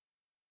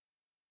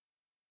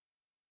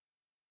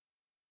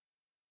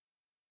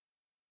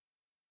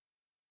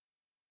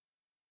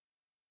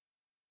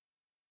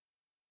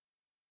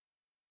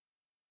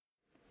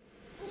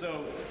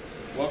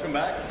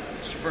welcome back.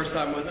 If it's your first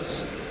time with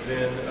us,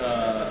 then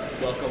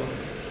welcome.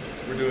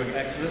 We're doing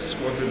Exodus,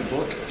 going through the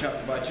book,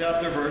 chapter by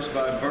chapter, verse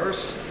by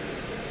verse,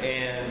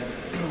 and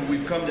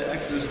we've come to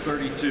Exodus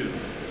 32.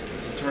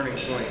 It's a turning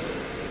point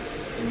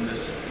in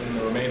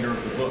the remainder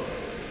of the book.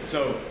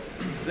 So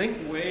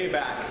think way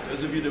back,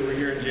 those of you that were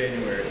here in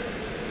January,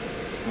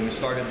 when we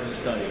started this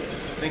study,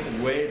 think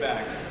way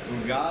back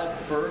when God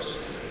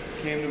first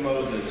came to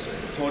Moses,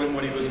 told him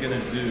what he was going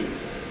to do.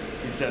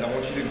 He said, I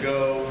want you to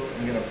go,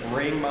 I'm going to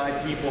bring my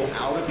people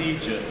out of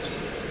Egypt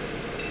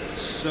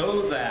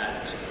so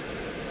that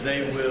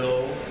they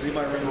will, does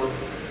anybody remember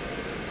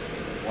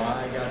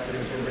why God said he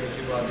was going to bring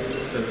people out of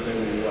Egypt? So that they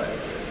will what?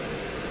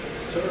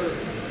 Serve.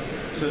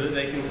 So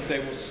that they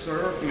will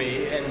serve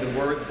me, and the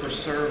word for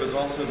serve is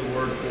also the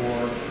word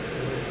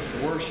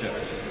for worship.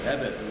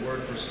 Evet, the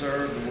word for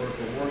serve, the word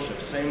for worship,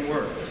 same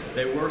word.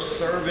 They were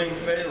serving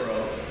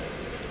Pharaoh.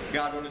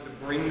 God wanted to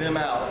bring them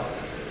out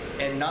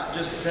and not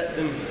just set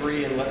them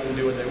free and let them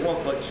do what they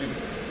want, but to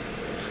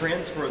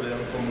transfer them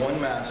from one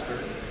master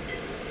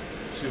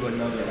to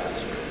another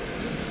master,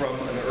 from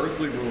an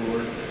earthly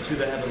ruler to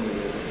the heavenly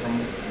ruler, from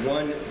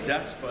one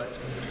despot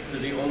to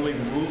the only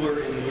ruler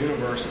in the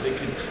universe that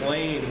could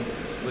claim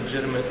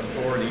legitimate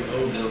authority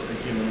over the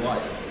human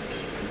life,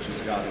 which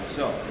is God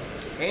himself.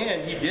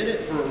 And he did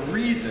it for a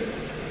reason,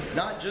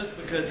 not just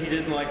because he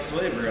didn't like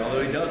slavery,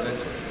 although he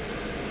doesn't,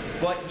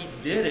 but he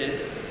did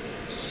it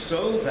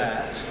so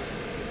that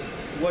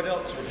what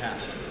else would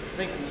happen?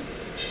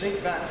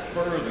 Think back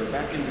further,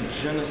 back into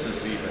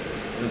Genesis even,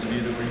 those of you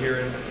that were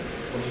here in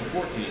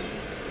 2014.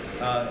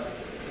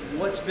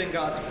 What's been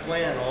God's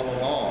plan all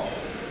along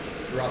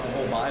throughout the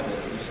whole Bible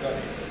that we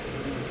study?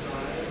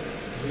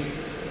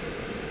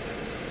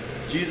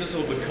 Jesus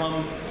will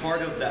become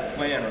part of that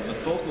plan, or the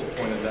focal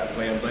point of that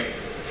plan, but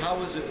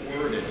how is it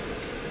worded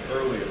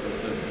earlier?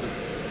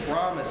 The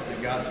promise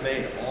that God's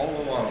made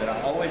all along, that I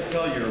always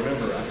tell you,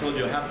 remember, I told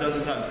you a half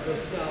dozen times,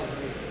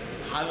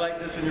 highlight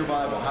this in your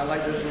Bible,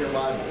 highlight this in your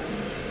Bible.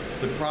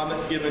 The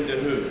promise given to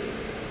who?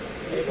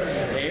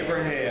 Abraham.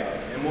 Abraham.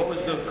 And what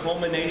was the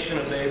culmination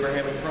of the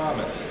Abrahamic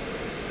promise?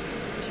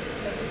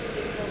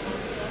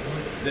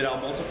 That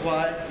I'll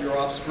multiply your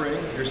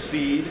offspring, your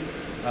seed,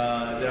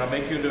 that I'll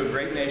make you into a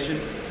great nation.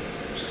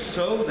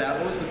 So that,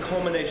 what was the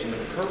culmination, the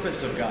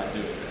purpose of God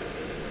doing that?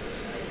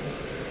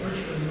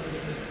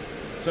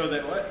 So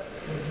that what?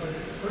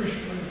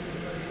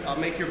 I'll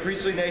make you a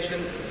priestly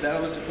nation.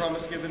 That was the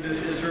promise given to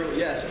Israel.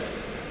 Yes.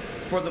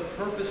 For the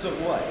purpose of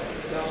what?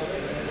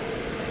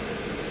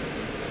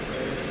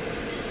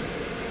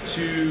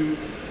 To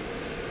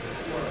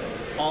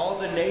all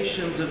the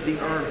nations of the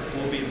earth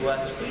will be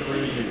blessed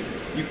through you.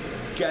 You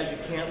guys, you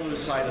can't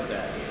lose sight of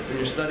that. When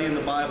you're studying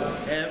the Bible,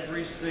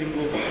 every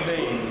single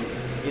thing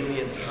in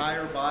the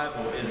entire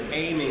Bible is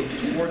aiming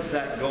towards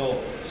that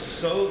goal,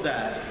 so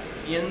that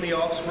in the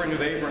offspring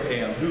of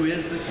Abraham, who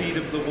is the seed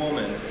of the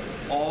woman,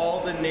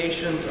 all the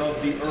nations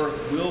of the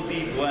earth will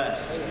be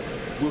blessed,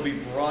 will be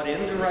brought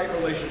into right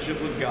relationship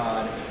with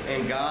God,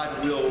 and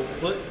God will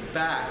put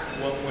back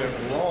what went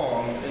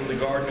wrong in the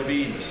Garden of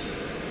Eden.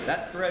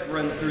 That thread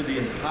runs through the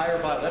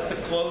entire Bible. That's the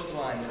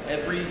clothesline that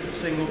every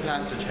single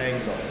passage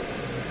hangs on.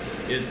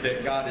 Is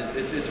that God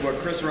is, it's what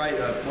Chris Wright,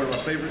 one of my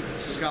favorite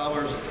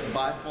scholars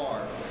by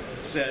far,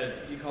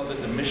 says. He calls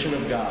it the mission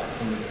of God.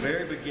 From the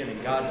very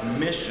beginning, God's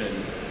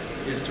mission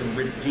is to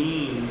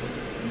redeem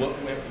what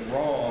went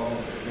wrong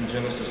in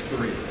Genesis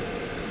 3.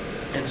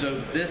 And so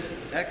this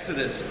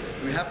Exodus,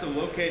 we have to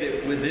locate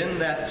it within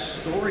that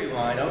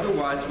storyline.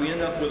 Otherwise, we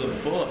end up with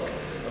a book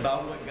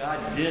about what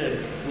God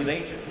did with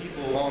ancient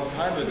people a long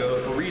time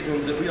ago for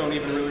reasons that we don't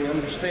even really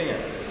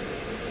understand.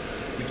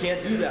 We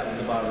can't do that with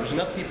the Bible. There's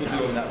enough people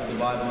doing that with the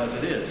Bible as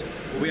it is.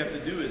 What we have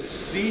to do is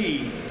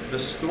see the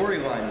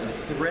storyline, the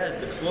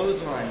thread, the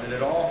clothesline that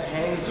it all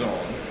hangs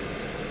on,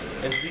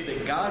 and see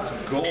that God's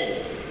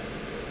goal,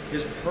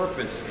 his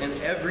purpose, and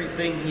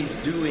everything he's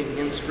doing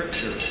in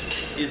Scripture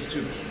is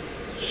to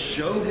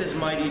show his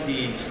mighty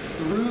deeds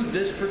through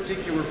this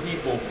particular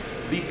people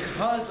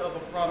because of a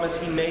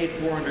promise he made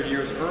 400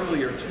 years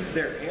earlier to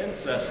their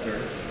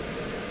ancestor,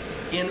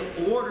 in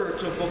order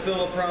to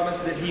fulfill a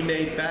promise that he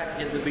made back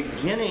at the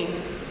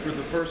beginning for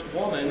the first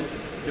woman,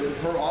 that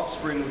her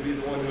offspring would be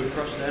the one who would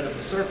crush the head of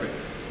the serpent.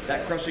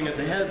 That crushing of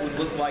the head would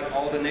look like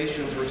all the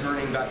nations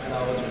returning back to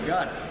knowledge of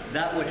God.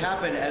 That would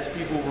happen as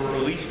people were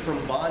released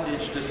from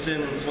bondage to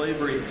sin and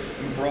slavery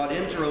and brought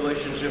into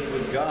relationship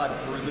with God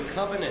through the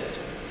covenant.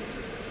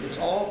 It's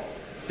all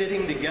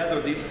fitting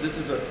together. This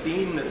is a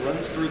theme that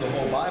runs through the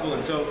whole Bible.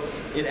 And so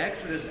in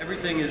Exodus,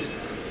 everything it's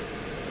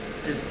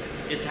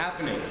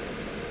happening.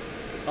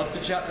 Up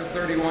to chapter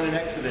 31 in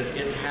Exodus,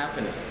 it's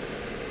happening.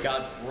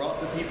 God's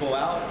brought the people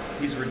out.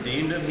 He's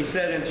redeemed them. He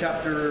said in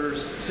chapter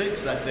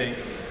 6, I think,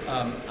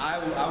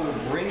 I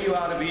will bring you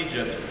out of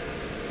Egypt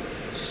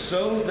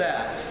so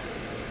that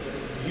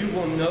you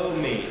will know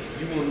me.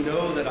 You will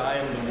know that I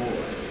am the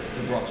Lord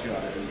who brought you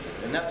out of Egypt.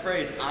 And that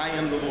phrase, I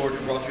am the Lord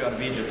who brought you out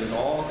of Egypt, is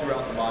all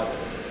throughout the Bible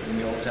in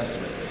the Old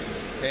Testament.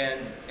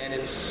 And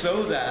it's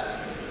so that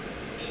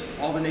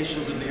all the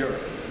nations of the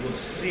earth will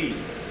see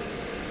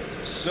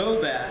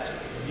so that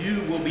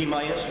you will be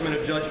my instrument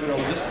of judgment on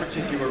this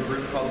particular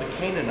group called the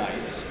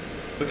Canaanites,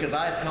 because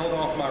I have held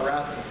off my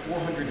wrath for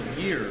 400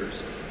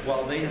 years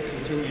while they have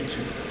continued to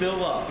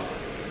fill up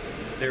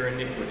their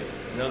iniquity.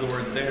 In other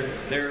words,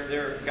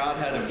 God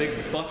had a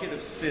big bucket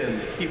of sin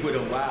that he would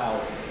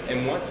allow,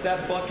 and once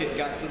that bucket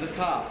got to the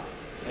top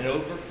and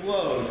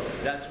overflowed,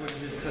 that's when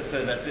he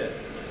said, that's it,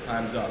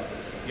 time's up.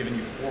 I've given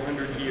you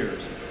 400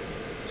 years.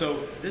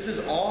 So this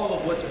is all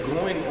of what's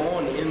going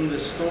on in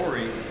this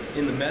story,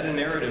 in the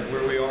meta-narrative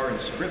where we are in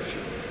Scripture.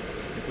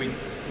 If we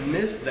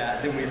miss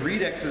that, then we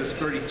read Exodus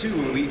 32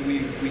 and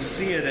we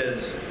see it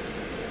as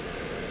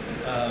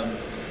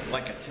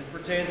like a temper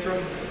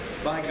tantrum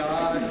by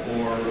God,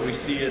 or we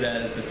see it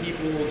as the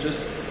people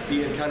just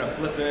being kind of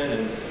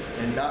flippant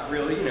and not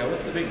really,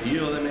 what's the big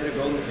deal? They made a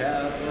golden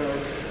calf.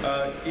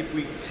 If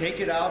we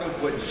take it out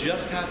of what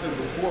just happened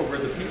before, where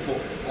the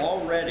people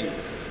already,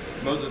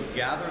 Moses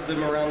gathered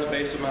them around the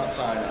base of Mount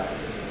Sinai.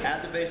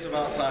 At the base of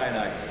Mount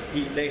Sinai,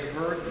 they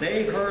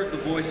heard the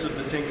voice of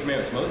the Ten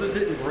Commandments. Moses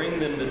didn't bring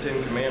them the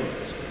Ten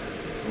Commandments.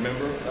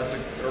 Remember? That's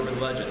an urban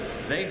legend.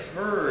 They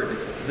heard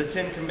the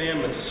Ten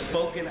Commandments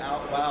spoken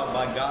out loud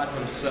by God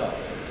himself.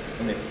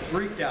 And they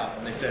freaked out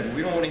and they said,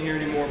 we don't want to hear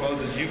any more,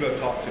 Moses, you go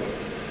talk to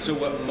him. So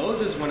what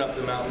Moses went up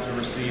the mountain to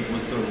receive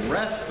was the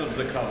rest of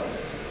the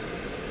covenant.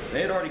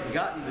 They had already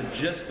gotten the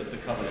gist of the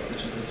covenant,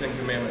 which is the Ten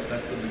Commandments.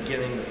 That's the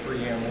beginning, the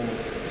preamble,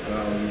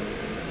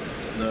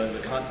 the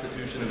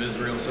Constitution of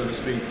Israel, so to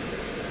speak.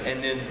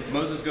 And then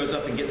Moses goes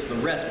up and gets the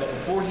rest. But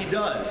before he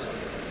does,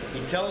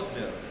 he tells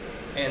them,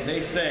 and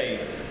they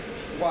say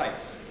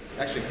twice,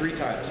 actually 3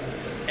 times,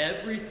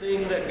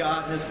 everything that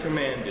God has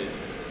commanded,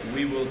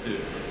 we will do.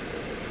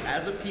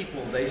 As a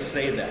people, they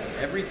say that.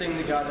 Everything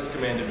that God has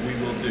commanded, we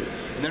will do.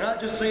 And they're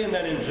not just saying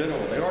that in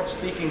general. They aren't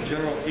speaking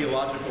general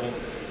theological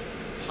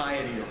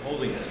piety or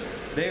holiness.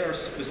 They are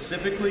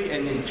specifically,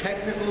 and in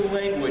technical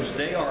language,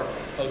 they are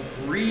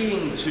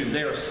agreeing to,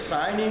 they are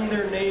signing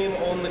their name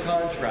on the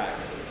contract,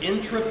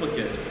 in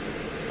triplicate,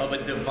 of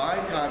a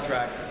divine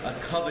contract, a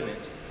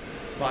covenant,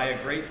 by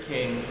a great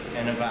king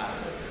and a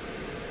vassal.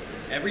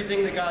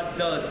 Everything that God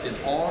does is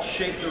all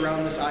shaped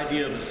around this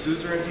idea of a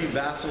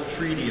suzerainty-vassal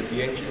treaty of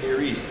the ancient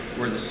Near East,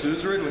 where the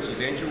suzerain, which is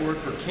the ancient word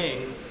for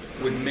king,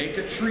 would make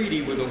a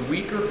treaty with a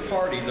weaker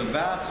party, the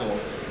vassal.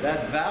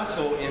 That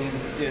vassal,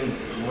 in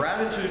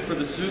gratitude for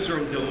the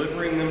suzerain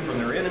delivering them from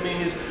their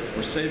enemies,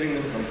 or saving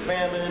them from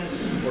famine,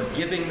 or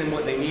giving them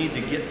what they need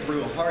to get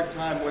through a hard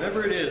time,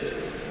 whatever it is,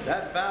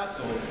 that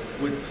vassal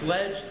would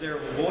pledge their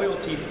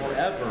loyalty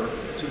forever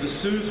to the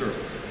suzerain.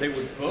 They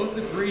would both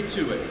agree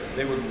to it.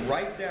 They would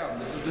write down,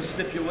 this is the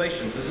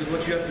stipulations, this is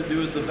what you have to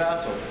do as the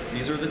vassal.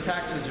 These are the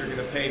taxes you're going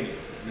to pay me.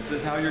 This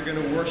is how you're going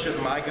to worship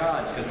my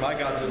gods, because my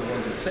gods are the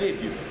ones that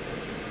save you.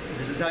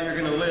 This is how you're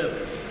going to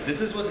live.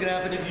 This is what's going to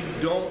happen if you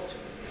don't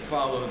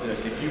follow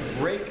this. If you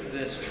break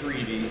this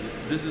treaty,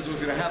 this is what's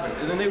going to happen.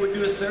 And then they would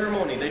do a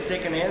ceremony. They'd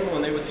take an animal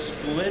and they would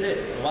split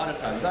it a lot of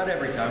times. Not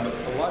every time, but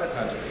a lot of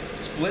times.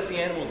 Split the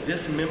animal,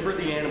 dismember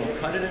the animal,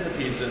 cut it into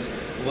pieces,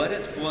 let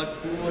its blood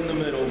pool in the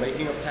middle,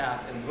 making a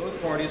path, and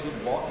both parties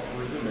would walk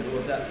through the middle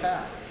of that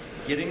path,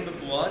 getting the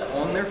blood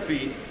on their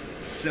feet,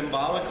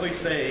 symbolically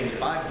saying,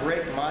 if I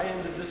break my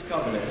end of this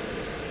covenant,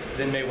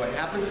 then may what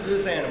happens to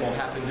this animal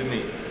happen to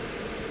me.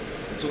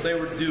 That's what they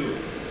were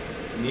doing.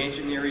 In the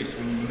ancient Near East,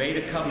 when you made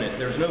a covenant,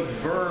 there's no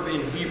verb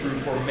in Hebrew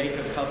for make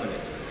a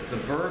covenant. The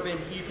verb in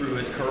Hebrew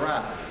is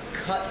karath,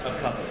 cut a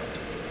covenant,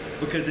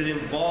 because it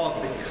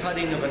involved the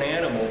cutting of an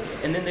animal,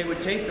 and then they would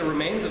take the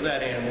remains of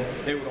that animal,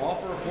 they would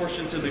offer a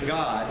portion to the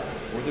god,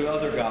 or the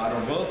other god,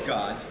 or both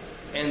gods,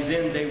 and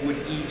then they would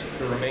eat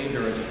the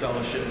remainder as a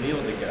fellowship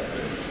meal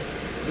together.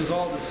 This is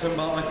all the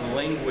symbolic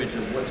language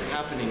of what's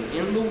happening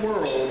in the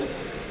world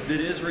that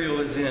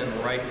Israel is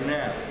in right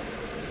now.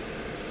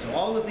 So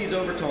all of these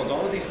overtones,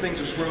 all of these things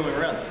are swirling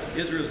around.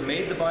 Israel's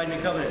made the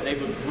binding covenant. They've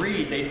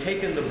agreed. They've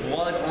taken the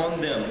blood on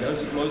them.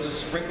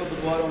 Moses sprinkled the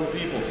blood on the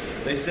people.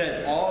 They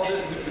said, all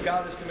that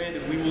God has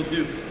commanded, we will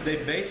do. They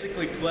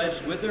basically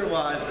pledged with their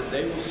lives that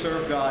they will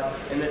serve God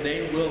and that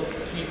they will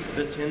keep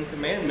the 10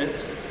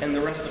 Commandments and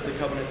the rest of the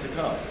covenant to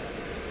come.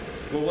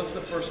 Well, what's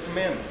the first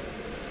commandment?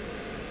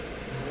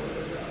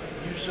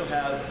 You shall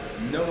have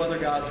no other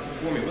gods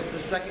before me. What's the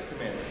second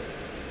commandment?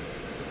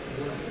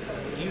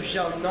 You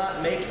shall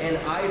not make an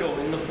idol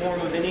in the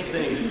form of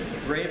anything,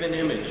 graven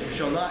image. You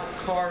shall not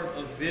carve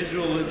a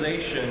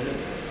visualization.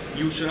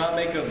 You shall not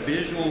make a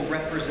visual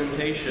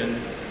representation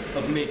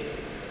of me.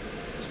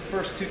 It's the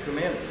first 2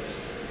 commandments.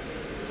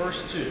 The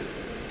first 2.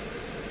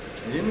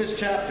 And in this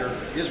chapter,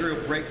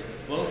 Israel breaks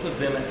both of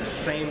them at the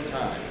same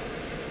time.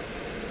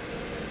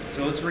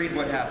 So let's read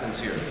what happens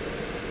here.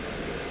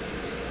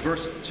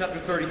 Chapter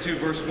 32,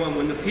 verse 1.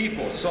 When the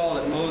people saw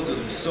that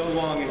Moses was so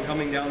long in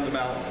coming down the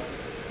mountain,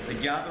 they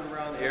gathered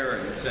around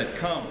Aaron and said,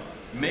 come,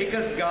 make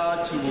us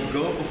gods who will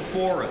go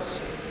before us.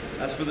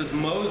 As for this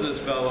Moses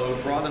fellow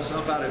who brought us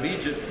up out of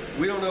Egypt,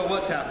 we don't know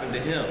what's happened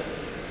to him.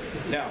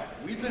 Now,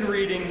 we've been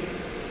reading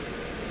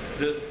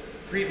this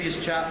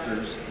previous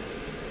chapters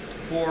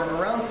for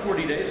around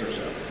 40 days or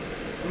so.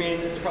 I mean,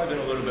 it's probably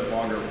been a little bit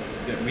longer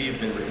that we have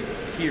been reading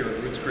here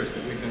at Roots Chris,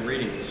 that we've been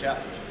reading these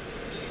chapters.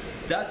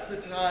 That's the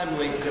time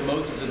link that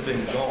Moses has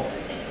been gone.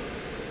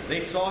 They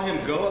saw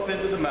him go up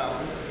into the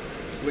mountain,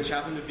 which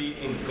happened to be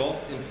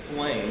engulfed in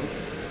flame.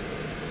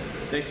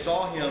 They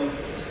saw him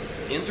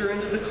enter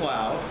into the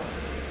cloud,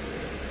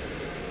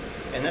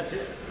 and that's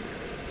it.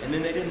 And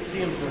then they didn't see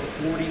him for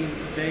 40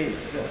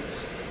 days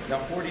since. Now,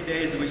 40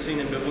 days that we've seen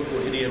in biblical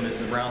idiom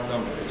is a round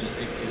number.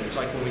 It's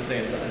like when we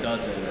say a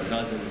dozen or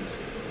dozens,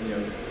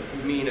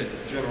 we mean a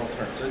general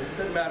term. So it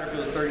doesn't matter if it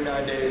was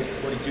 39 days,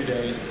 42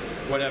 days,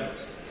 whatever.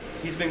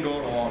 He's been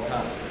going a long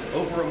time,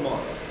 over a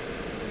month.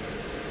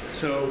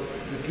 So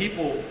the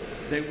people,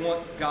 they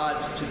want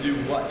gods to do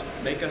what?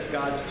 Make us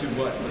gods to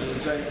what? What does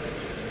it say?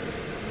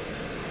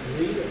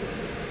 Lead us.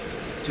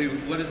 To,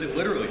 what does it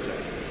literally say?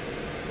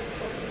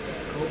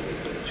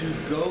 To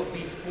go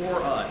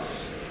before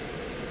us.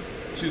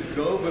 To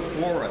go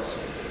before us.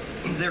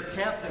 They're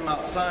camped in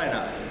Mount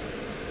Sinai.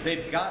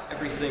 They've got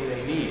everything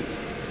they need.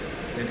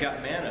 They've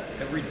got manna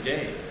every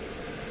day.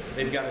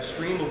 They've got a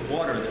stream of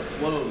water that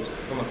flows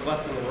from a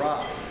cleft in the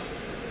rock.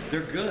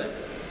 They're good.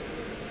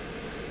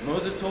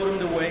 Moses told them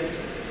to wait.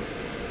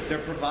 They're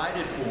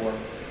provided for.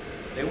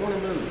 They want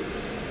to move.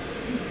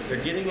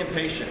 They're getting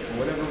impatient for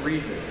whatever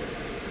reason.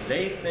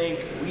 They think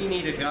we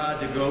need a God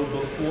to go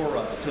before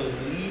us, to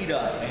lead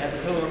us. They had the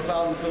pillar of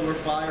cloud and the pillar of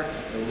fire.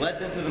 It led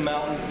them to the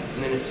mountain,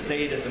 and then it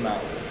stayed at the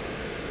mountain.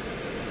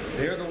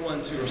 They're the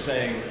ones who are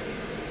saying,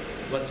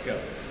 let's go.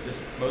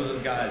 This Moses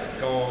guy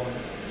is gone.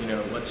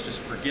 Let's just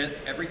forget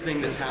everything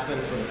that's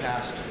happened for the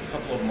past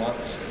couple of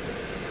months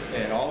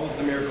and all of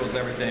the miracles and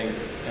everything,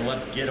 and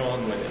let's get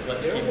on with it.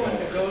 Let's keep going. They want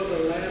to go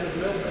to the land of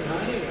milk and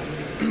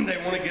honey. They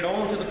want to get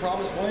on to the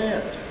promised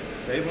land.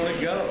 They want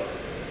to go.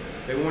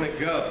 They want to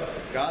go.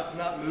 God's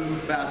not moving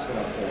fast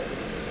enough for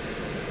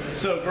them.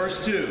 So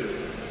verse 2.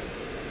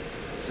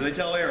 So they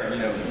tell Aaron,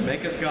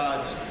 make us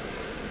gods.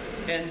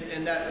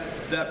 And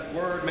that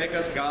word, make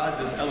us gods,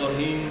 is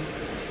Elohim.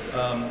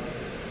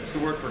 It's the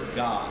word for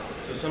God.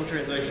 So some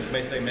translations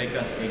may say make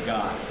us a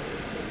god.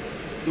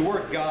 The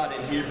word God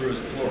in Hebrew is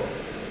plural.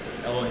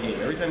 Elohim.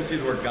 Every time you see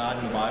the word God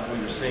in the Bible,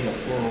 you're seeing a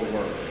plural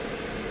word.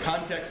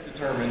 Context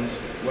determines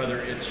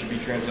whether it should be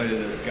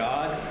translated as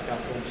God,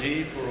 capital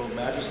G, plural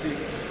majesty,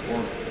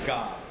 or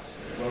gods,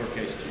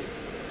 lowercase g.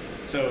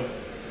 So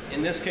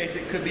in this case,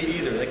 it could be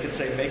either. They could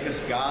say make us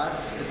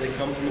gods because they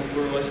come from a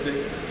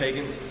pluralistic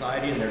pagan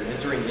society and they're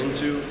entering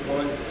into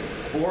one.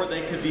 Or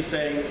they could be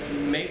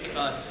saying make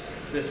us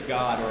this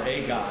god or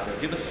a god or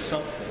give us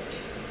something.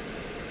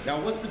 Now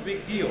what's the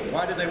big deal?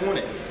 Why do they want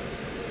it?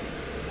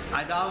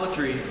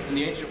 Idolatry in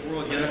the ancient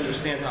world, you have to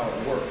understand how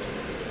it worked.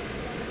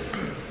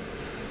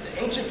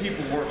 The ancient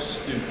people weren't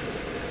stupid.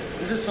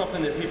 This is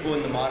something that people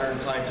in the modern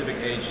scientific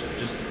age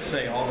just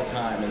say all the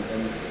time,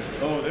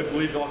 and they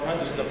believed all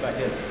kinds of stuff back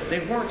then. They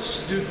weren't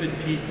stupid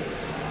people.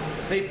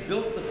 They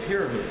built the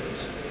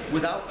pyramids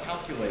without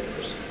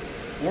calculators,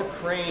 or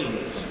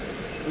cranes,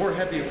 or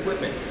heavy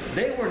equipment.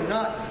 They were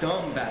not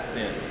dumb back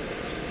then.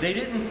 They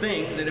didn't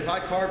think that if I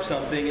carve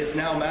something, it's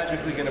now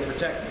magically going to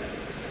protect me.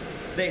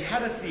 They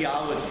had a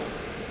theology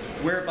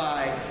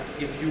whereby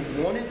if you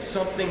wanted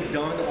something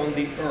done on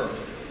the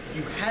earth,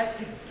 you had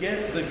to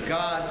get the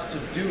gods to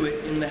do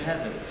it in the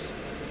heavens.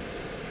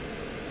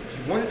 If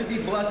you wanted to be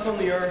blessed on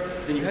the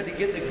earth, then you had to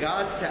get the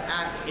gods to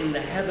act in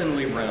the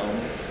heavenly realm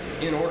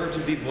in order to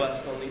be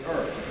blessed on the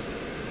earth.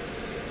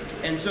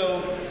 And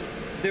so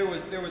there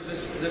was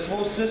this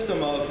whole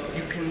system of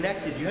you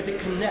had to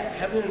connect.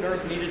 Heaven and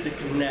earth needed to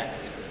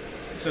connect.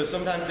 So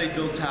sometimes they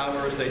build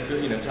towers, they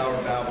build, Tower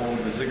of Babel,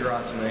 the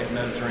ziggurats in the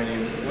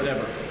Mediterranean,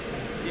 whatever.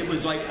 It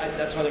was like,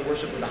 that's why they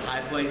worship in the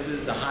high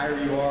places. The higher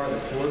you are, the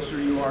closer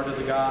you are to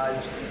the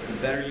gods, the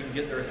better you can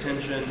get their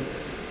attention.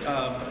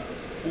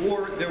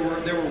 Or there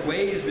were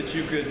ways that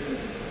you could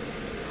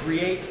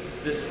create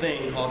this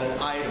thing called an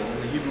idol,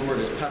 and the Hebrew word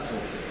is pesel.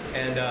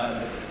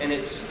 And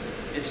it's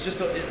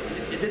just,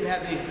 it didn't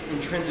have any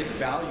intrinsic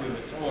value of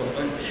its own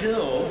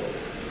until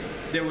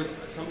there was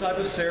some type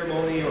of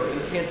ceremony or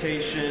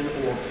incantation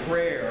or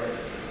prayer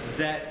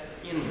that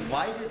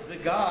invited the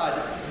God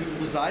who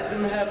resides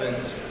in the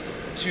heavens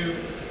to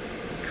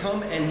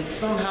come and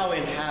somehow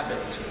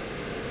inhabit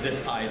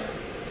this idol.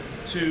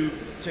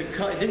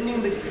 It didn't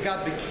mean that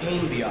God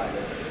became the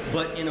idol,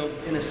 but in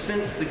a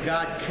sense the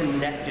God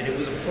connected. It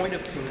was a point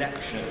of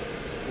connection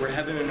where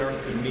heaven and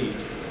earth could meet.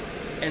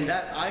 And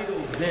that idol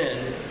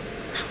then,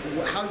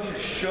 how you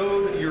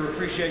showed your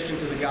appreciation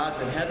to the gods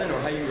in heaven or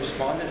how you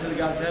responded to the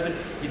gods in heaven,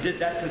 you did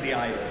that to the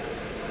idol.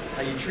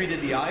 How you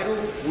treated the idol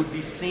would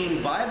be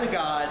seen by the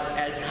gods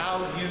as how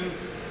you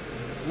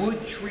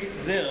would treat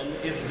them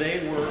if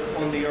they were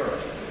on the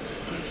earth.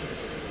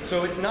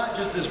 So it's not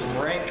just this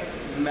rank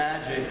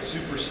magic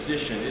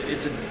superstition.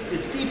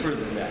 It's deeper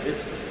than that.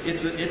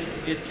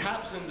 It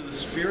taps into the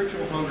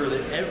spiritual hunger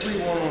that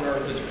everyone on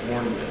earth is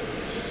born with.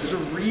 There's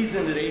a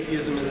reason that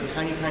atheism is a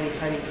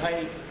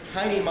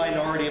tiny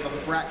minority of a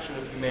fraction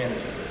of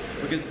humanity.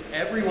 Because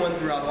everyone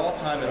throughout all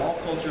time, in all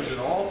cultures, at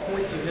all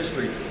points of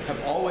history,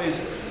 have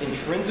always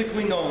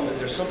intrinsically known that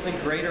there's something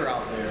greater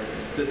out there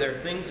That there are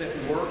things at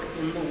work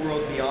in the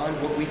world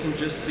beyond what we can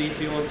just see,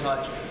 feel, and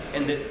touch,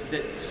 and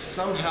that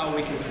somehow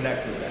we can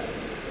connect with that.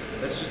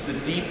 That's just the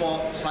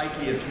default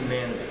psyche of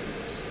humanity.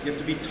 You have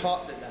to be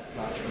taught that that's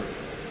not true.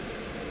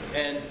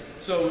 And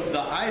so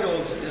the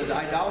idols, the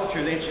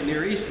idolatry of the ancient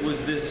Near East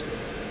was this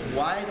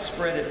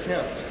widespread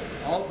attempt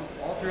all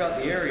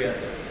throughout the area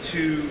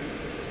to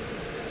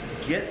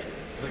get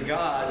the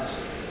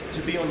gods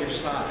to be on your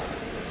side,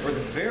 or at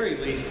the very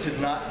least to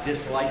not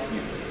dislike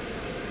you.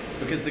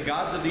 Because the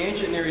gods of the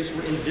ancient Near East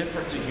were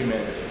indifferent to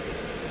humanity.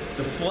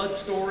 The flood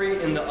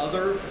story in the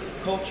other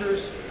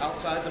cultures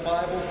outside the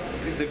Bible,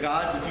 the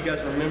gods, if you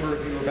guys remember,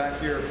 if you were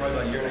back here probably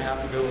about a year and a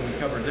half ago when we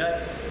covered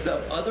that, the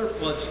other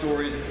flood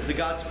stories, the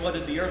gods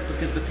flooded the earth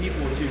because the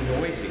people were too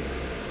noisy.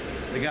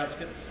 The gods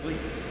couldn't sleep.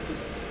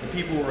 The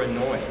people were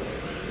annoying,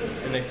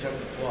 and they sent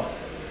the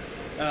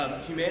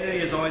flood. Humanity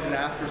is always an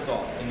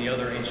afterthought in the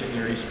other ancient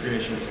Near East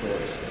creation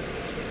stories.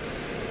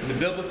 In the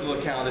biblical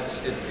account,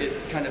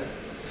 it kind of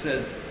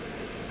says,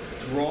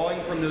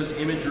 drawing from those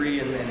imagery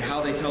and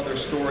how they tell their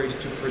stories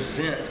to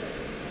present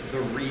the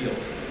real,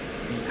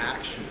 the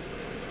actual.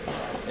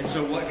 And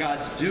so what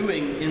God's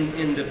doing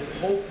in the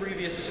whole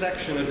previous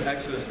section of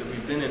Exodus that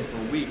we've been in for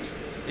weeks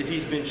is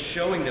he's been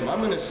showing them, I'm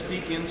going to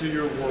speak into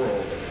your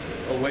world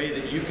a way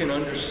that you can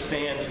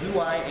understand who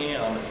I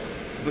am,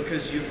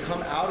 because you've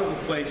come out of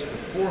a place for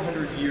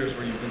 400 years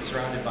where you've been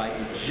surrounded by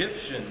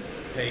Egyptian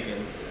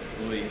pagan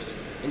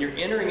beliefs, and you're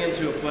entering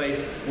into a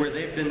place where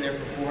they've been there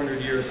for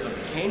 400 years of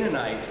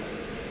Canaanite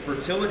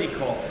fertility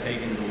cult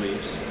pagan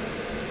beliefs,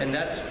 and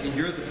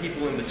you're the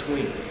people in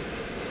between.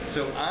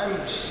 So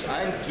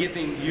I'm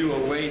giving you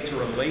a way to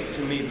relate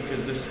to me,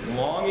 because this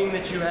longing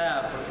that you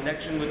have for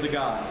connection with the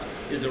gods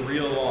is a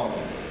real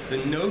longing.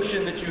 The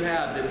notion that you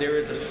have that there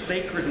is a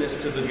sacredness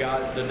to the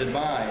God, the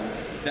divine,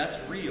 that's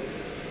real.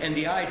 And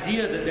the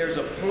idea that there's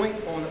a point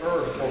on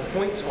earth, or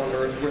points on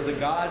earth, where the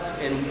gods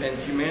and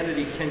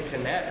humanity can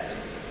connect,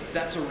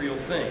 that's a real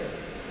thing.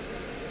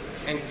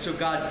 And so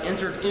God's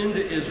entered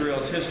into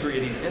Israel's history,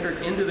 and he's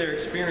entered into their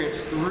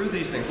experience through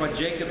these things. Like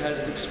Jacob had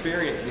his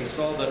experience, and he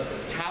saw the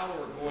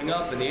tower going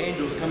up, and the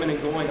angels coming and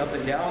going up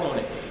and down on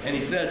it. And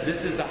he said,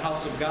 this is the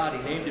house of God.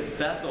 He named it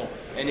Bethel.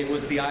 And it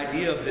was the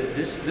idea of that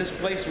this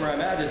place where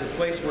I'm at is a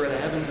place where the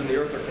heavens and the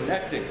earth are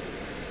connecting.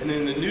 And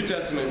then in the New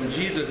Testament, in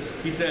Jesus,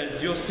 he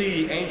says, you'll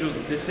see angels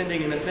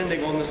descending and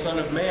ascending on the Son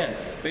of Man.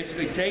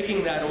 Basically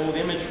taking that old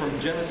image from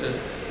Genesis,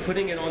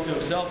 putting it onto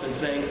himself and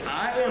saying,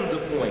 I am the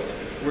point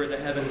where the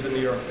heavens and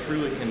the earth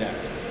truly connect,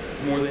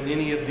 more than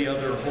any of the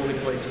other holy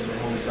places or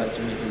holy sites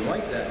or anything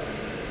like that.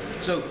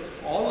 So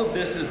all of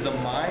this is the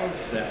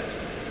mindset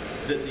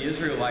that the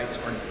Israelites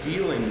are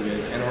dealing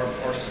with and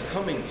are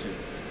succumbing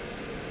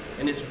to.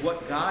 And it's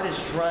what God is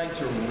trying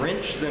to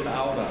wrench them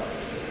out of.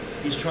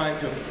 He's trying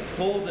to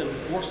pull them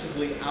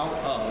forcibly out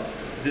of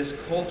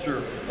this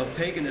culture of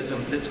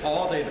paganism that's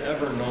all they've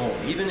ever known.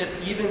 Even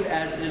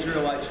as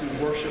Israelites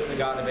who worship the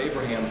God of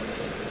Abraham,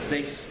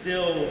 they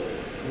still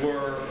we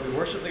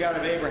worship the God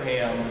of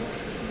Abraham,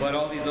 but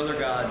all these other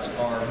gods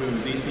are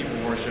who these people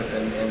worship,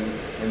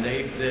 and they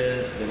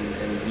exist,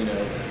 and you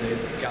know,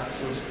 they've got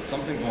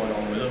something going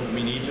on with them. I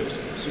mean, Egypt's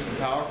super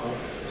powerful,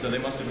 so they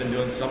must have been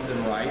doing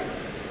something right.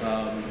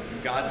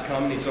 God's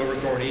come and he's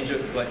overthrown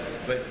Egypt, but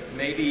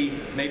maybe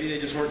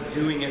they just weren't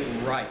doing it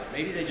right.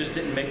 Maybe they just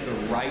didn't make the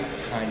right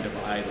kind of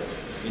idol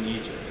in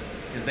Egypt,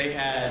 because they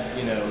had,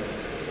 you know,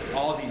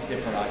 all these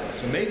different idols.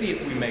 So maybe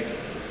if we make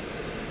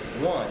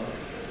one,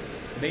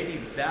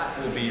 maybe that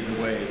will be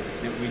the way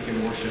that we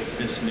can worship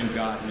this new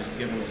God who's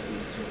given us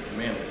these 2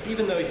 commandments.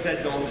 Even though he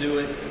said don't do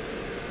it,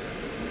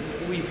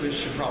 we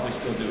should probably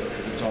still do it,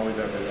 because it's all we've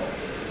ever known.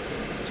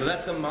 So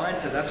that's the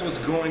mindset. That's what's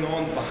going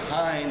on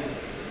behind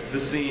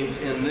the scenes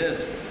in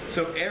this.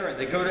 So Aaron,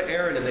 they go to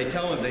Aaron and they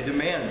tell him, they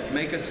demand,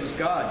 make us this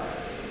God,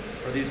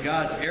 or these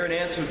gods. Aaron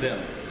answered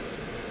them,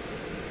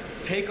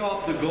 take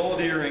off the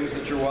gold earrings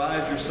that your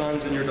wives, your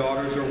sons, and your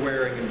daughters are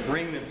wearing and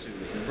bring them to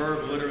me. The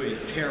verb literally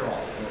is tear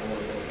off, or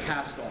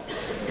cast off,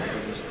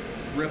 or just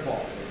rip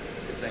off.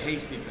 It's a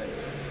hasty thing.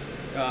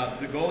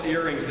 The gold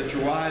earrings that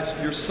your wives,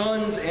 your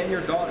sons, and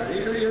your daughters.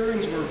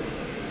 Earrings were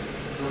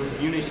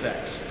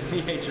unisex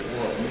in the ancient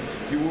world.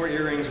 You wore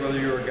earrings whether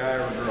you were a guy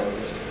or a girl.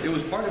 It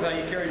was part of how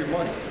you carried your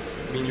money.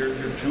 I mean, your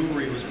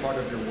jewelry was part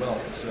of your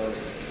wealth. So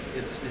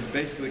it's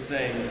basically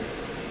saying,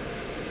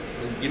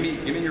 give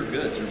me your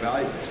goods, your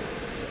valuables.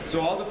 So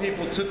all the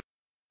people took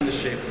in the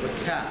shape of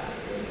a calf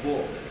or a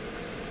bull,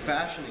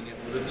 fashioning it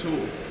with a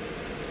tool.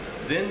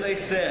 Then they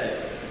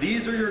said,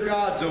 these are your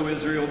gods, O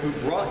Israel, who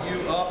brought you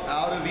up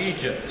out of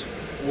Egypt.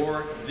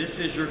 Or, this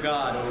is your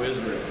God, O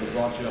Israel, who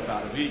brought you up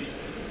out of Egypt.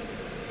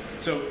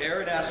 So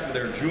Aaron asked for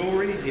their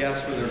jewelry, he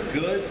asked for their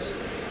goods,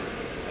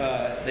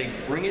 they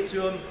bring it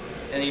to him,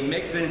 and he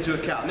makes it into a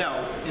cow.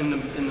 Now, in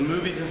the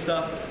movies and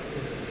stuff,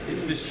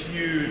 it's this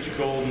huge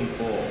golden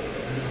bull,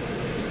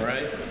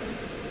 right?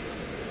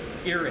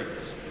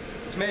 Earrings.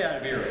 It's made out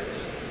of earrings.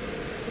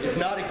 It's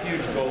not a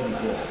huge golden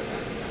bull,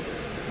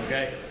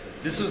 okay?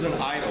 This was an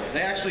idol.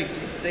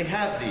 They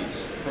have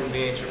these from the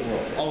ancient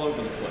world, all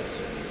over the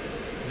place.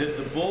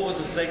 The bull was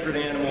a sacred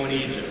animal in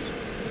Egypt.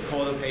 The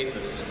cult of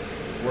Apis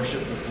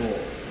worshipped the bull.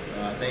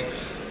 I think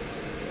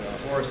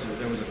Horus,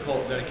 there was a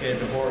cult dedicated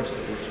to Horus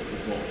that worshipped the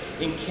bull.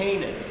 In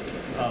Canaan,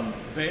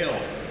 Baal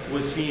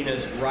was seen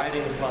as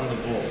riding upon the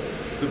bull.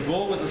 The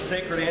bull was a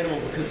sacred animal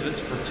because of its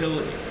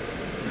fertility,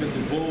 because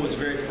the bull was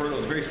very fertile,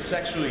 it was very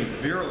sexually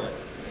virulent.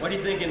 Why do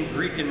you think in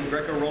Greek and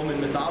Greco-Roman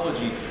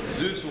mythology,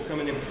 Zeus will come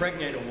and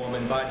impregnate a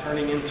woman by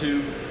turning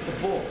into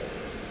a bull?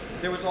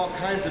 There was all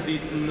kinds of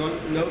these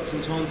notes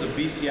and tones of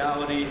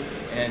bestiality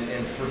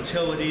and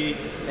fertility,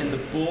 and the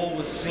bull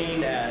was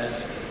seen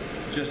as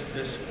just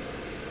this.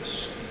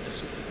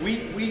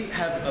 We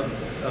have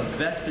a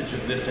vestige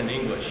of this in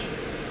English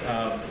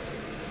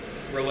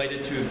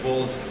related to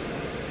bulls,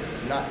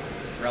 not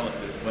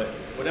relative, but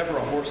whatever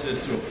a horse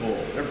is to a bull.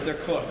 They're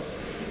close.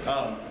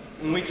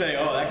 When we say,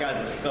 oh, that guy's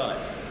a stud,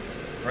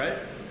 right?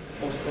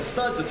 Well, a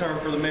stud's a term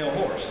for the male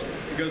horse.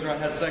 He goes around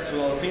and has sex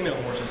with all the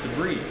female horses to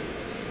breed.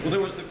 Well,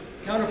 there was the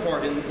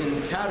counterpart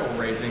in cattle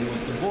raising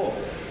was the bull.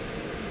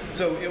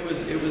 So it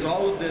was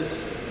all of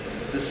this,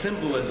 the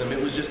symbolism.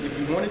 It was just, if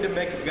you wanted to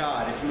make a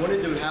god, if you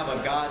wanted to have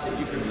a god that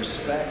you could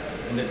respect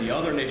and that the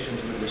other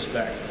nations would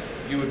respect,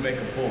 you would make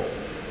a bull.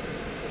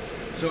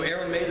 So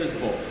Aaron made this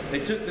bull. They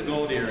took the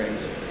gold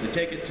earrings, they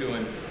take it to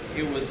him.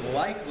 It was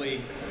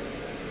likely,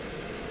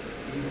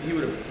 he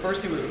would have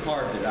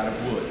carved it out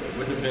of wood. It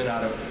wouldn't have been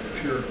out of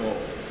pure gold.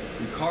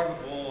 He'd carve a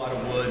bull out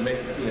of wood, make,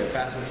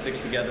 fasten sticks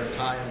together,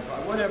 tie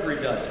them, whatever he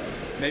does.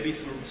 Maybe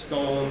some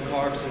stone,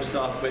 carve some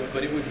stuff,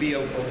 but it would be a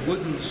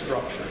wooden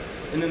structure.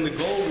 And then the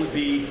gold would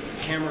be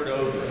hammered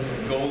over,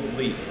 gold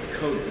leaf,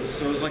 coated.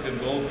 So it was like a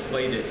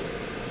gold-plated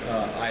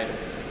item.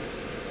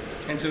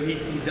 And so he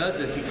does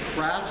this, he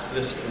crafts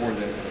this for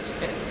them,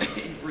 and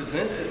he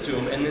presents it to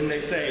them, and then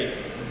they say,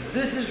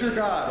 this is your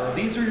God, or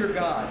these are your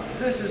gods,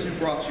 this is who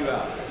brought you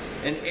out.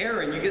 And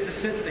Aaron, you get the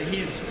sense that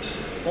he's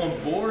on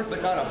board,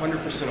 but not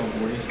 100% on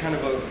board. He's kind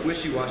of a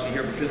wishy-washy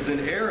here, because then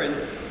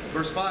Aaron,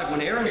 verse 5,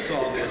 when Aaron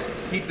saw this,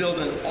 he built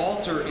an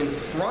altar in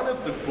front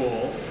of the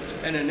bull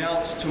and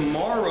announced,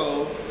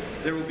 tomorrow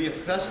there will be a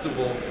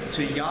festival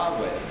to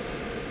Yahweh.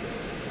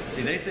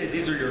 See, they say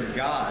these are your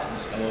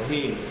gods,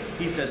 Elohim.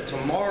 He says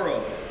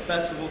tomorrow,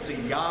 festival to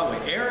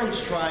Yahweh.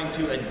 Aaron's trying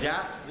to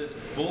adapt this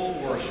bull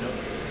worship,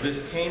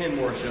 this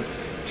Canaan worship,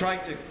 trying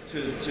to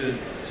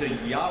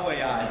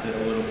Yahwehize it a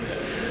little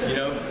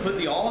bit. Put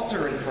the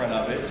altar in front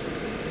of it.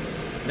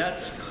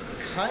 That's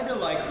kind of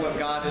like what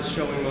God is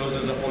showing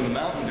Moses up on the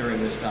mountain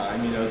during this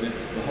time. The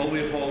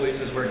Holy of Holies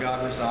is where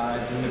God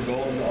resides, and the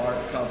golden ark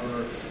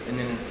cover, and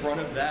then in front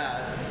of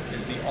that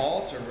is the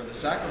altar where the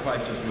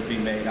sacrifices would be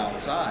made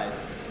outside.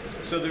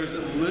 So there's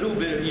a little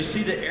bit, you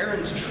see that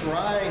Aaron's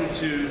trying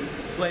to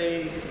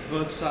play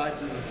both sides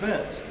of the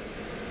fence.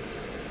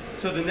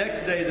 So the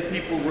next day the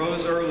people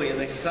rose early and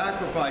they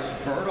sacrificed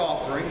burnt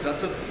offerings.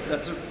 That's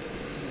a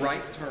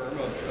right term,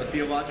 a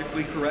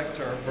theologically correct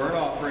term, burnt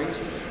offerings,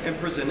 and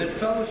presented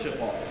fellowship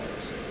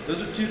offerings.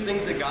 Those are two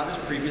things that God has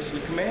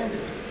previously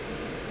commanded.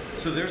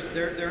 So they're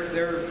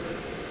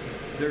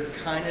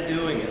kind of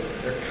doing it.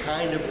 They're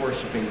kind of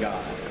worshiping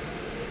God,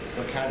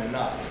 but kind of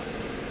not.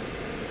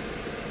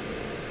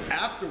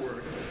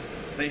 Afterward,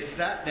 they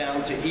sat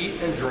down to eat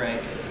and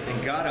drank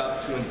and got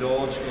up to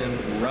indulge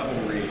in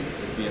revelry,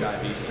 as the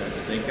NIV says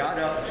it. They got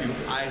up to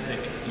Isaac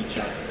each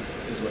other,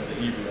 is what the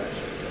Hebrew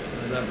actually says.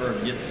 There's that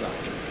verb yitzhak.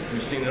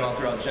 We've seen it all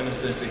throughout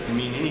Genesis. It can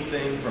mean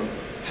anything from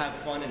have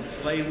fun and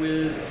play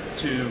with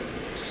to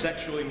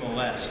sexually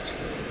molest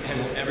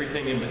and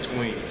everything in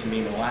between. It can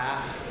mean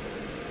laugh.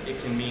 It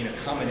can mean a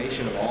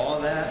combination of all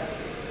of that.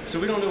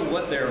 So we don't know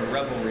what their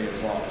revelry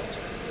involved.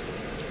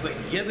 But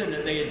given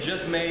that they had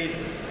just made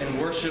and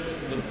worshipped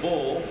the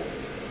bull,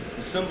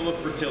 the symbol of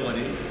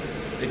fertility,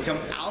 they'd come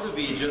out of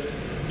Egypt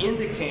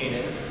into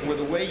Canaan, where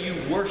the way you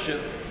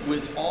worship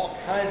was all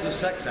kinds of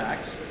sex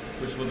acts,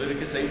 which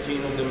Leviticus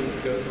 18 will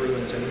go through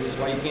and say, this is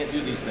why you can't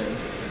do these things.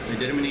 They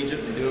did them in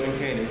Egypt, they do them in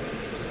Canaan.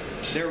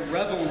 Their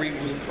revelry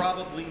was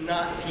probably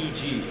not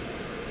PG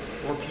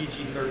or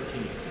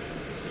PG-13.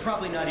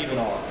 Probably not even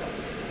R.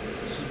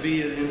 This would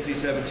be an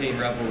NC-17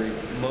 revelry,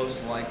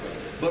 most likely.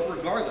 But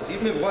regardless,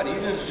 even if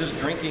it's just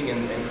drinking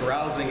and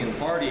carousing and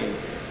partying,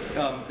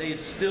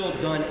 they've still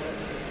done,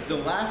 the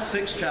last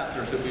 6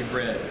 chapters that we've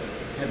read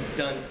have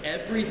done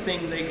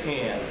everything they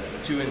can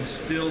to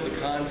instill the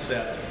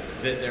concept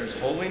that there's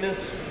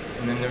holiness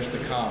and then there's the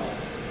common.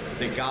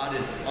 That God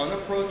is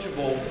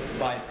unapproachable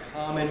by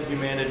common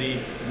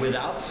humanity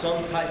without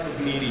some type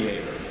of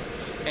mediator.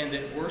 And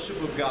that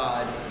worship of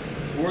God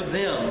for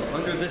them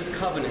under this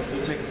covenant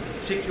will take a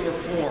particular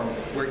form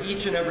where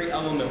each and every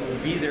element will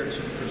be there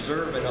to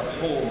preserve and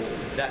uphold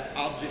that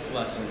object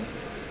lesson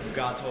of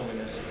God's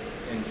holiness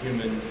and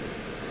human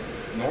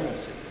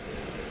normalcy.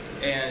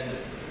 And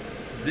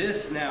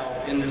this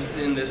now, in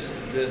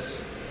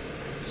this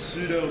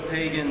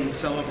pseudo-pagan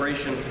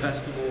celebration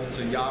festival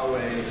to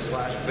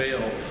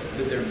Yahweh/Baal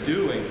that they're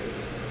doing,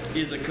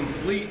 is a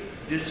complete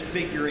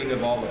disfiguring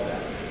of all of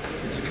that.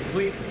 It's a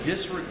complete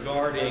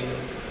disregarding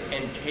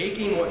and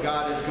taking what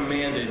God has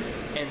commanded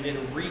and then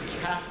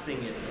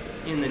recasting it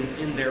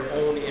in their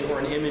own, or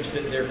an image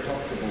that they're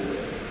comfortable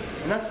with.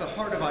 And that's the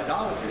heart of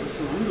idolatry. It's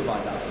the root of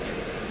idolatry.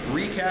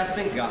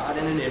 Recasting God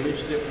in an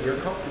image that we're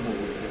comfortable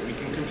with, that we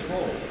can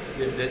control,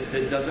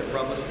 that doesn't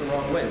rub us the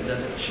wrong way, that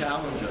doesn't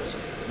challenge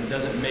us, that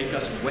doesn't make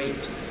us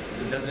wait,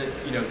 that doesn't,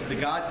 the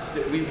gods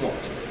that we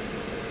want.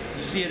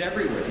 You see it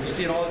everywhere. We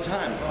see it all the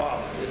time.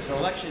 Oh, it's an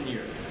election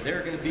year. There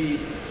are going to be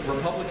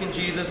Republican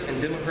Jesus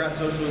and Democrat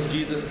Socialist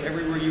Jesus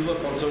everywhere you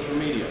look on social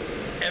media.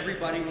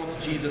 Everybody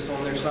wants Jesus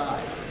on their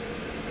side.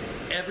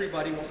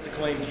 Everybody wants to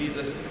claim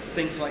Jesus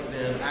thinks like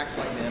them, acts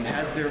like them,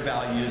 has their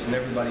values, and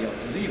everybody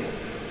else is evil.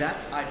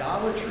 That's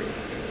idolatry.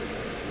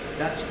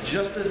 That's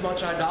just as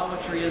much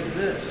idolatry as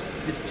this.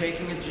 It's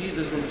taking a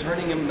Jesus and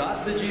turning him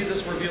not the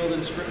Jesus revealed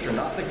in Scripture,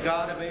 not the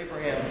God of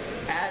Abraham,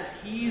 as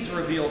he's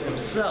revealed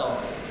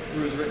himself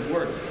through his written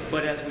word,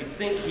 but as we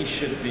think he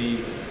should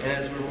be and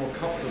as we're more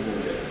comfortable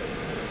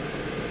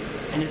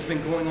with. And it's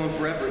been going on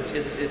forever.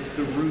 It's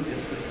the root,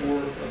 it's the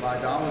core of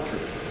idolatry.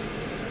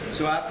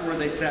 So afterward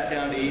they sat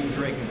down to eat and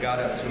drink and got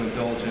up to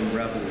indulge in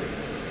revelry.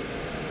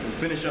 We'll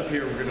finish up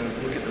here. We're going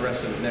to look at the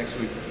rest of it next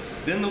week.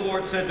 Then the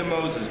Lord said to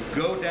Moses,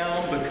 "Go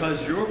down,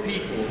 because your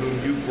people,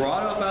 whom you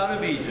brought up out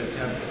of Egypt,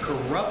 have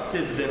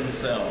corrupted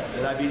themselves."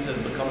 NIV says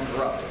become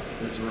corrupt.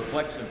 It's a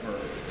reflexive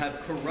verb.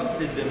 Have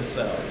corrupted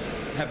themselves,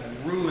 have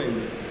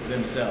ruined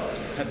themselves,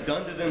 have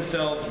done to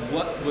themselves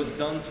what was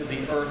done to the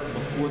earth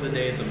before the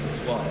days of the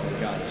flood,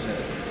 what God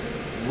said.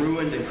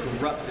 Ruined and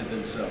corrupted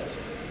themselves.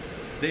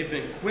 They've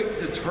been quick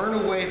to turn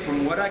away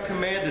from what I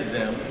commanded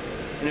them,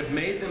 and have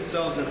made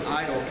themselves an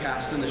idol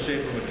cast in the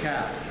shape of a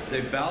calf.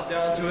 They've bowed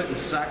down to it and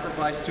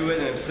sacrificed to it,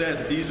 and have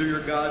said, "These are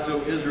your gods,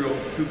 O Israel,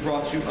 who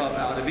brought you up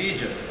out of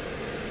Egypt."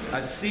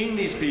 I've seen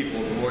these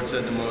people, the Lord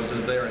said to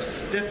Moses. They are a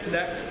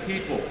stiff-necked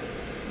people.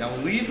 Now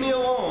leave me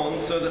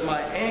alone, so that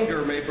my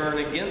anger may burn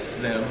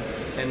against them,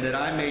 and that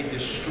I may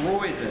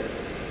destroy them.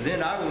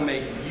 Then I will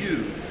make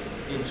you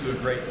into a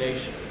great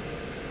nation.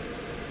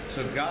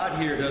 So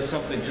God here does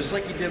something just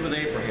like he did with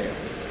Abraham.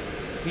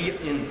 He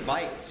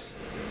invites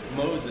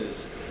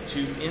Moses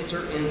to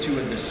enter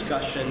into a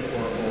discussion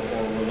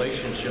or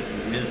relationship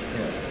with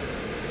him.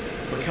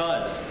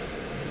 Because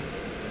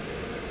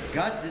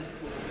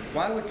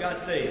why would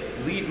God say,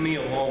 "Leave me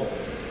alone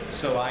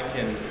so I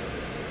can..."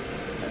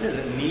 That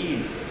doesn't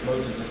need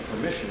Moses'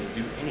 permission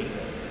to do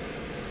anything.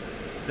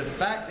 The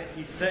fact that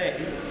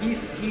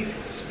he's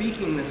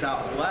speaking this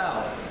out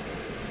loud,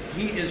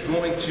 he is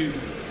going to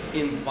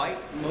invite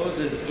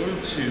Moses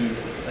into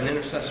an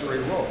intercessory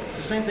role. It's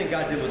the same thing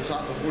God did with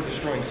Sodom before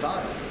destroying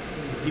Sodom.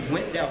 He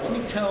went down, "Let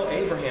me tell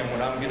Abraham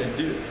what I'm going to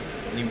do."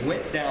 And he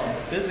went down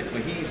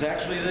physically. He was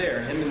actually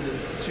there, him and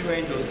the two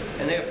angels,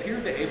 and they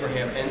appeared to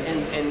Abraham.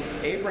 And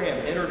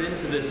Abraham entered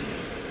into this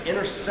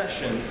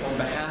intercession on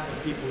behalf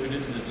of people who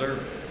didn't deserve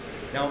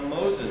it. Now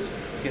Moses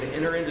is going to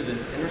enter into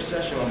this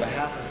intercession on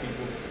behalf of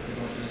people who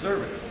don't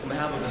deserve it, on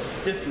behalf of a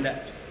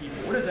stiff-necked people.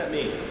 What does that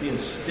mean, being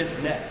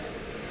stiff-necked?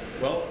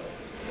 Well,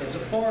 it's a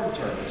farm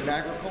term. It's an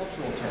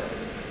agricultural term.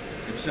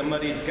 If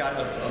somebody's got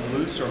a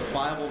loose or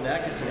pliable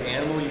neck, it's an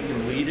animal. You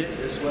can lead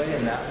it this way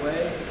and that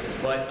way.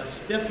 But a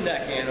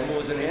stiff-neck animal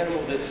is an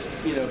animal that's,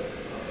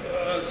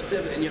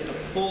 stiff, and you have to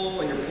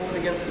pull, and you're pulling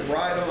against the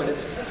bridle, and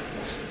it's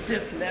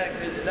stiff-neck.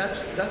 That's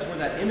where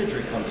that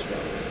imagery comes from.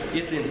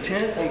 It's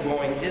intent on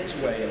going its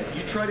way, and if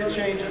you try to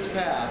change its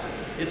path,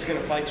 it's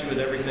going to fight you with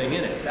everything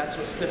in it. That's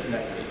what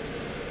stiff-neck means.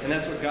 And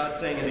that's what God's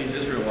saying to these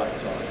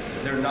Israelites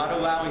are. They're not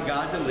allowing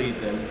God to lead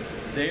them.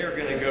 They are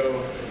going to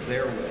go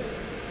their way.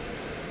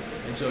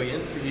 And so he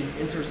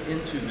enters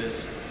into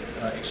this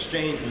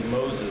exchange with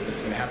Moses that's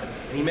going to happen.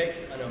 And he makes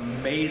an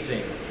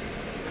amazing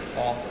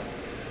offer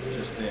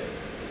just then.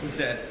 He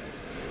said,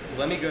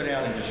 "Let me go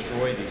down and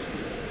destroy these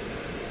people,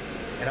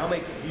 and I'll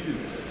make you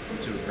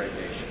into a great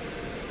nation."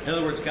 In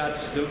other words, God's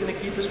still going to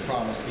keep his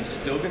promise. He's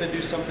still going to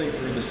do something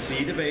through the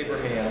seed of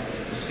Abraham,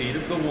 the seed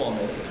of the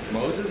woman.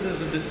 Moses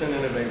is a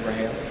descendant of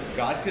Abraham.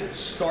 God could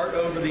start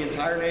over the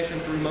entire nation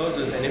through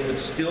Moses, and it would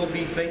still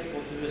be faithful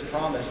to his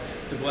promise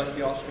to bless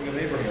the offspring of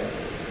Abraham.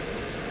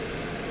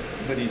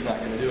 But he's not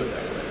going to do it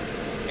that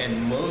way.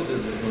 And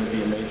Moses is going to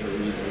be a major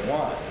reason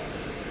why.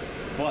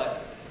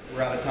 But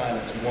we're out of time.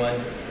 It's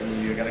 1,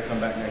 and you got to come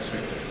back next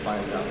week to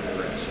find out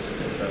the rest.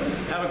 So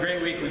have a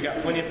great week. We've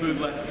got plenty of food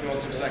left if you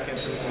want some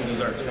seconds and some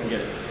desserts. Come get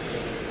it.